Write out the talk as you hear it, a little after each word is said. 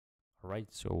Alright,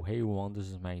 so hey everyone, this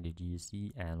is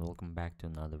Maggiethegsd and welcome back to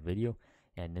another video.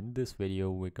 And in this video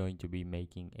we're going to be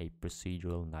making a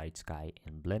procedural night sky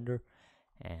in Blender.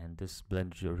 And this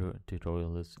Blender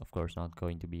tutorial is of course not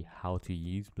going to be how to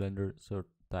use Blender sort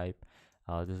type.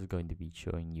 This is going to be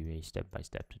showing you a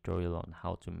step-by-step tutorial on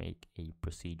how to make a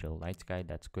procedural night sky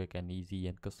that's quick and easy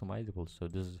and customizable. So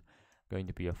this is going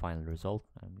to be a final result.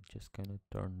 I'm just gonna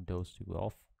turn those two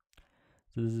off.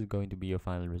 So this is going to be your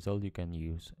final result. You can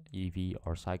use EV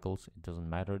or cycles, it doesn't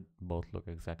matter, both look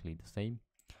exactly the same.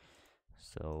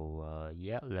 So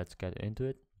yeah, let's get into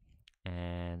it.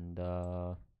 And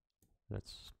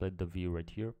let's split the view right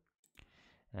here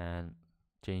and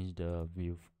change the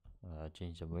view,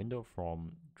 change the window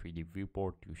from 3D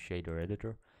viewport to shader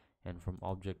editor and from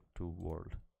object to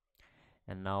world.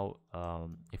 And now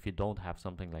if you don't have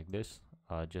something like this,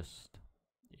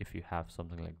 if you have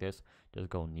something like this, just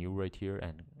go new right here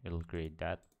and it'll create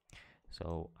that.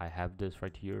 So I have this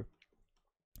right here,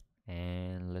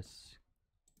 and let's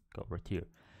go right here.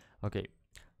 Okay,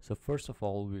 so first of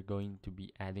all we're going to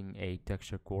be adding a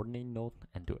texture coordinate node,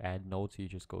 and to add nodes you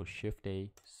just go Shift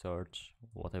A, search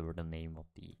whatever the name of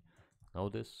the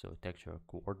node is, so texture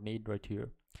coordinate right here,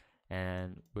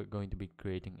 and we're going to be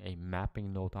creating a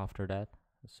mapping node after that.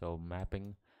 So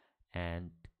mapping,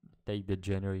 and take the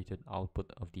generated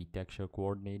output of the texture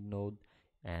coordinate node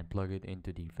and plug it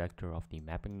into the vector of the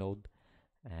mapping node,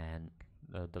 and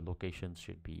the location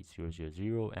should be 0, 0,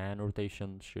 0, and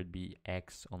rotation should be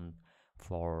X on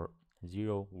for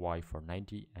 0, Y for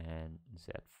 90, and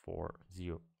Z for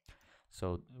 0.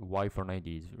 So Y for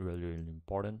 90 is really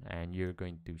important, and you're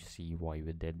going to see why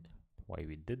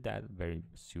we did that very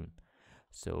soon.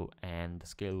 So, and the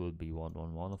scale will be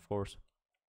 111 of course.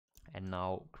 And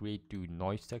now create two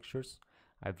noise textures.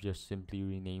 I've just simply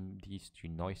renamed these two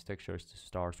noise textures to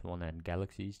stars 1 and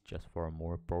galaxies, just for a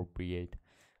more appropriate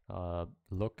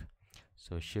look.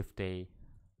 So Shift A,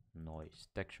 noise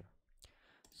texture.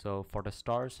 So for the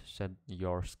stars, set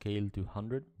your scale to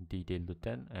 100, detail to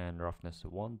 10, and roughness to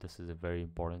 1. This is a very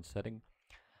important setting.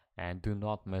 And do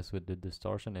not mess with the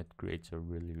distortion, it creates a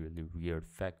really weird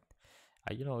effect.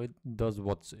 You know, it does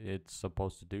what it's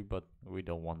supposed to do, but we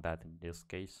don't want that in this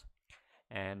case.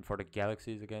 And for the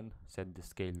galaxies again, set the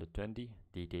scale to 20,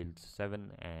 detail to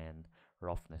 7, and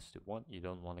roughness to 1. You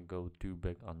don't want to go too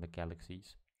big on the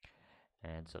galaxies.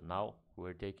 And so now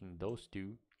we're taking those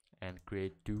two and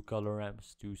create two color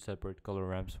ramps, two separate color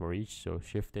ramps for each. So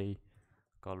Shift A,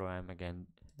 color ramp again.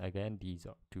 These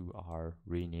two are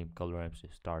renamed color ramps to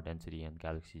star density and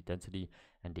galaxy density,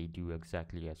 and they do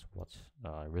exactly as what's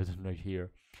written right here.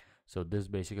 So this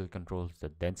basically controls the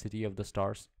density of the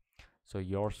stars. So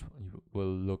yours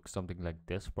will look something like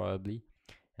this probably,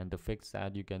 and to fix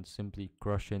that you can simply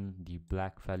crush in the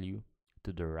black value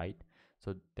to the right.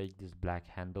 So take this black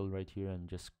handle right here and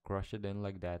just crush it in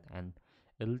like that, and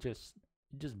it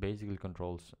just basically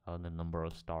controls the number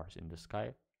of stars in the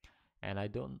sky. And I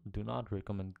do not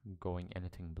recommend going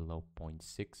anything below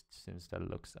 0.6, since that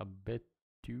looks a bit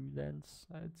too dense,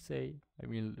 I'd say. I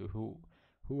mean,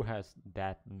 who has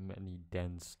that many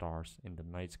dense stars in the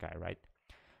night sky, right?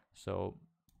 So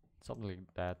something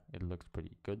like that, it looks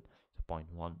pretty good. So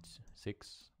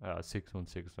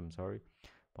 616, I'm sorry,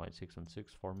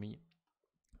 0.616 for me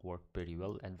worked pretty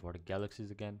well. And for the galaxies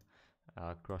again,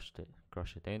 crush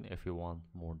it in. If you want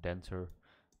more denser,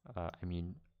 I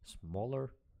mean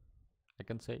smaller, I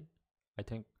can say, I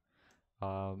think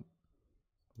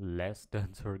less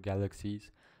denser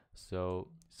galaxies. So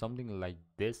something like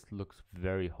this looks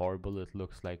very horrible. It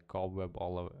looks like cobweb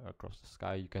all across the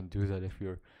sky. You can do that if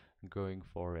you're going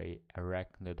for a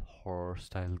arachnid horror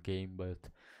style game, but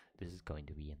this is going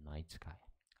to be a night sky.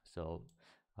 So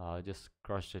just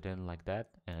crush it in like that,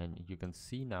 and you can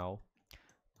see now,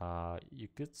 you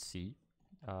could see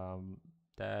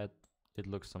that it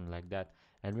looks something like that.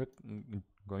 And we're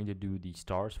going to do the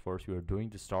stars first. We are doing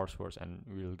the stars first, and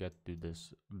we'll get to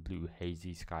this blue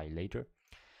hazy sky later.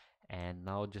 And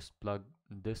now just plug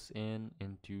this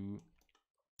into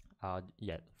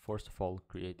yeah, first of all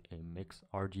create a mix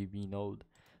RGB node,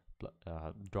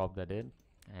 drop that in,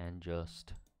 and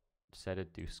just set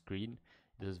it to screen.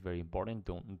 This is very important.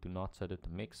 Do not set it to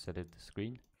mix, set it to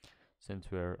screen,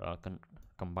 since we're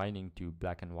combining two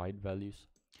black and white values.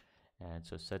 And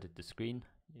so set it to screen,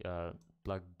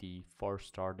 plug the first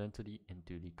star density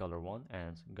into the color 1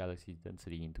 and galaxy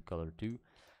density into color 2,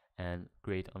 and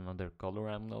create another color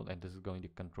ramp node, and this is going to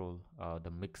control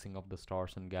the mixing of the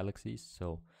stars and galaxies.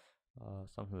 So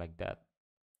something like that.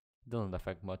 It doesn't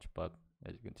affect much, but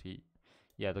as you can see,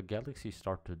 yeah, the galaxies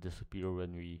start to disappear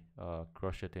when we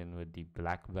crush it in with the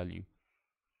black value.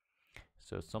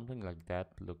 So something like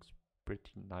that looks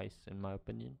pretty nice in my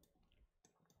opinion.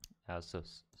 So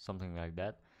something like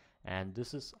that. And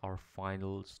this is our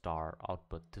final star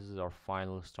output. This is our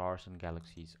final stars and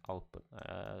galaxies output.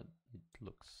 It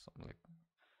looks something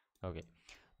like, okay,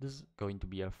 this is going to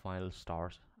be our final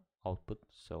stars output.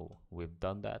 So we've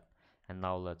done that, and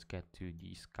now let's get to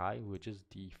the sky, which is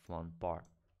the fun part.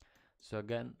 So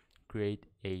again, create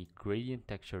a gradient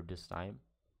texture this time.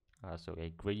 So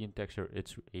a gradient texture,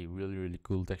 it's a really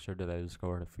cool texture that I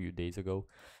discovered a few days ago.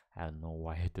 I don't know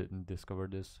why I didn't discover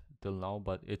this till now,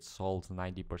 but it solves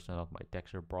 90% of my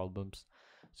texture problems.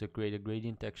 So create a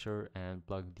gradient texture and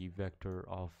plug the vector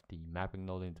of the mapping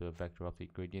node into the vector of the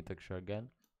gradient texture again,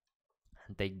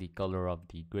 and take the color of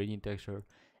the gradient texture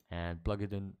and plug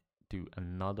it into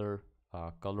another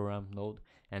color ramp node,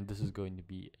 and this is going to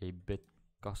be a bit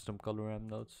custom color ramp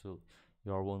node, so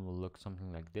your one will look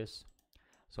something like this.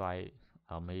 So I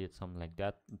made it something like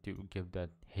that to give that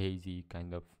hazy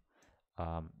kind of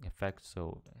effect.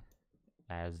 So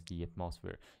as the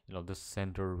atmosphere, you know, the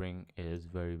center ring is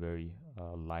very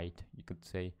light, you could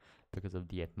say, because of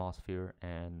the atmosphere.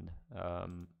 And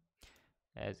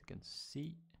as you can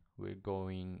see, we're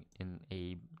going in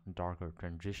a darker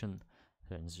transition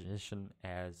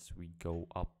as we go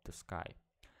up the sky.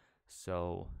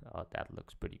 So that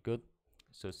looks pretty good.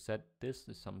 So set this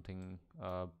to something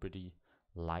pretty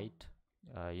light.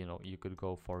 You know, you could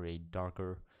go for a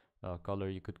darker color,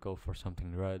 you could go for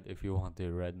something red if you want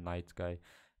a red night sky.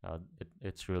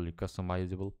 It's really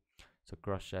customizable. So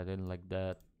crush that in like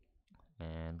that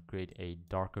and create a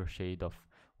darker shade of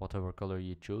whatever color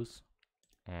you choose,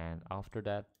 and after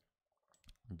that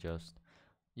just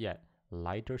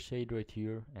lighter shade right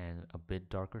here and a bit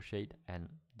darker shade and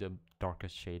the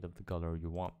darkest shade of the color you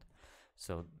want.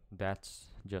 So that's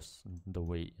just the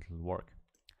way it'll work.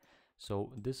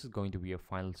 So this is going to be a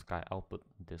final sky output,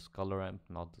 this color ramp,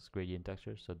 not this gradient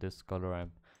texture. So this color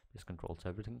ramp, this controls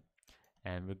everything,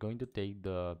 and we're going to take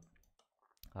the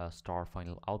star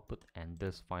final output and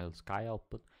this final sky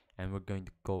output, and we're going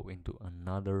to go into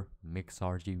another mix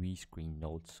RGB screen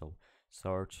node. So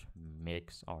search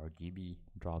mix RGB,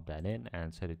 drop that in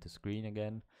and set it to screen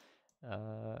again.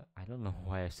 I don't know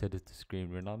why I set it to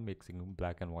screen. We're not mixing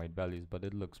black and white values, but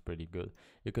it looks pretty good.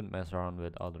 You can mess around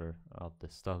with other of the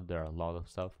stuff. There are a lot of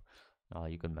stuff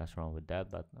you can mess around with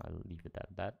that, but I'll leave it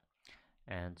at that.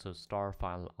 And so star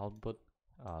final output,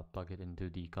 plug it into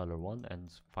the color 1,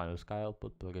 and final sky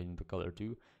output, plug it into color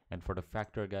 2. And for the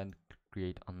factor again,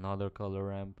 create another color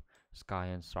ramp, sky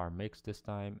and star mix this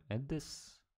time. And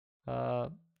this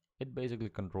it basically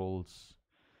controls,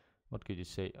 what could you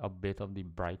say, a bit of the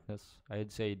brightness.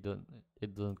 I'd say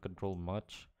it doesn't control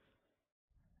much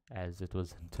as it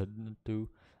was intended to,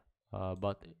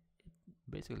 but it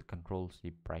basically controls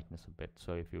the brightness a bit.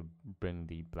 So if you bring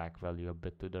the black value a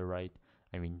bit to the right,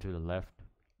 I mean to the left,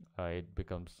 it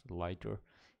becomes lighter,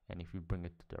 and if you bring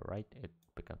it to the right, it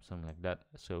becomes something like that.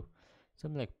 So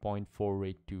something like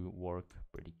 0.482 work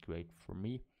pretty great for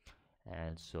me.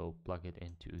 And so plug it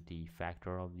into the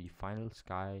factor of the final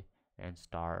sky and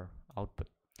star output.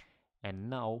 And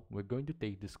now we're going to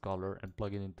take this color and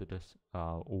plug it into this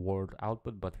world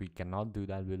output, but we cannot do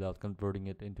that without converting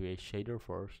it into a shader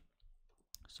first.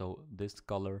 So this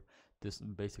color, this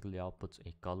basically outputs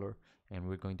a color, and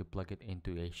we're going to plug it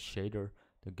into a shader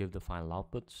to give the final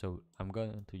output. So I'm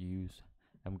gonna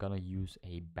use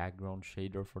a background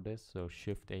shader for this. So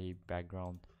shift a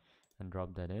background and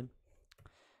drop that in.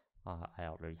 I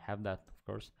already have that, of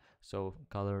course. So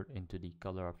color into the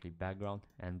color of the background,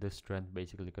 and this strength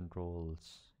basically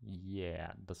controls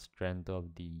the strength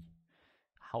of the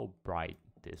how bright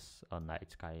this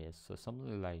night sky is. So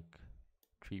something like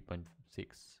 3.6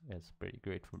 is pretty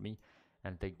great for me.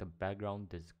 And take the background,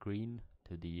 this green,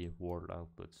 to the world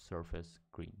output surface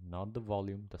green, not the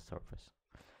volume, the surface.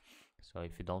 So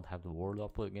if you don't have the world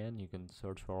output, again, you can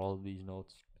search for all of these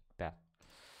nodes like that.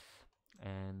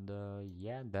 And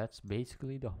that's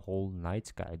basically the whole night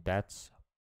sky. That's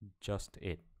just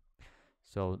it.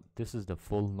 So this is the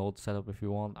full node setup. If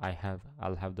you want,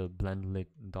 I'll have the blend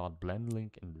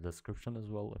link in the description as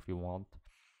well if you want,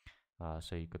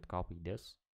 so you could copy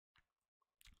this.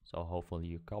 So hopefully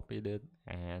you copied it,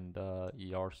 and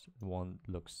yours one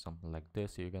looks something like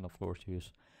this. You can of course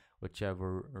use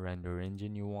whichever render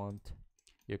engine you want.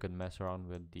 You can mess around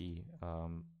with the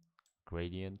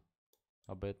gradient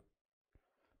a bit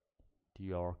to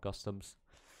your customs,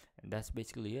 and that's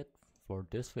basically it for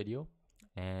this video.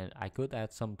 And I could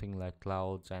add something like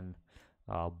clouds and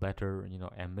better, you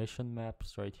know, emission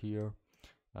maps right here,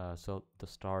 so the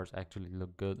stars actually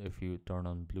look good. If you turn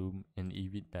on bloom in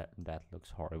Eevee, that looks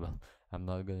horrible. I'm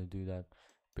not gonna do that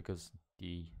because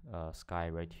the sky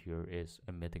right here is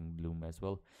emitting bloom as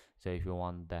well. So if you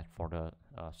want that for the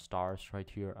stars right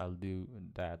here, I'll do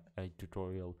that a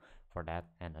tutorial for that,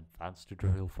 an advanced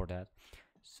tutorial for that.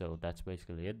 So that's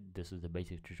basically it. This is the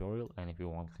basic tutorial, and if you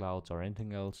want clouds or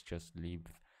anything else, just leave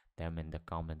them in the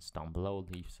comments down below.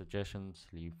 Leave suggestions,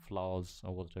 leave flaws,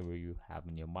 or whatever you have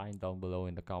in your mind down below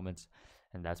in the comments.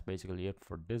 And that's basically it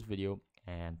for this video,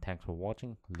 and thanks for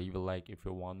watching. Leave a like if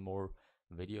you want more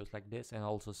videos like this, and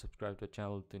also subscribe to the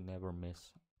channel to never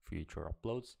miss future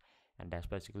uploads. And that's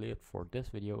basically it for this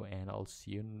video, and I'll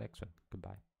see you in the next one.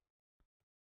 Goodbye.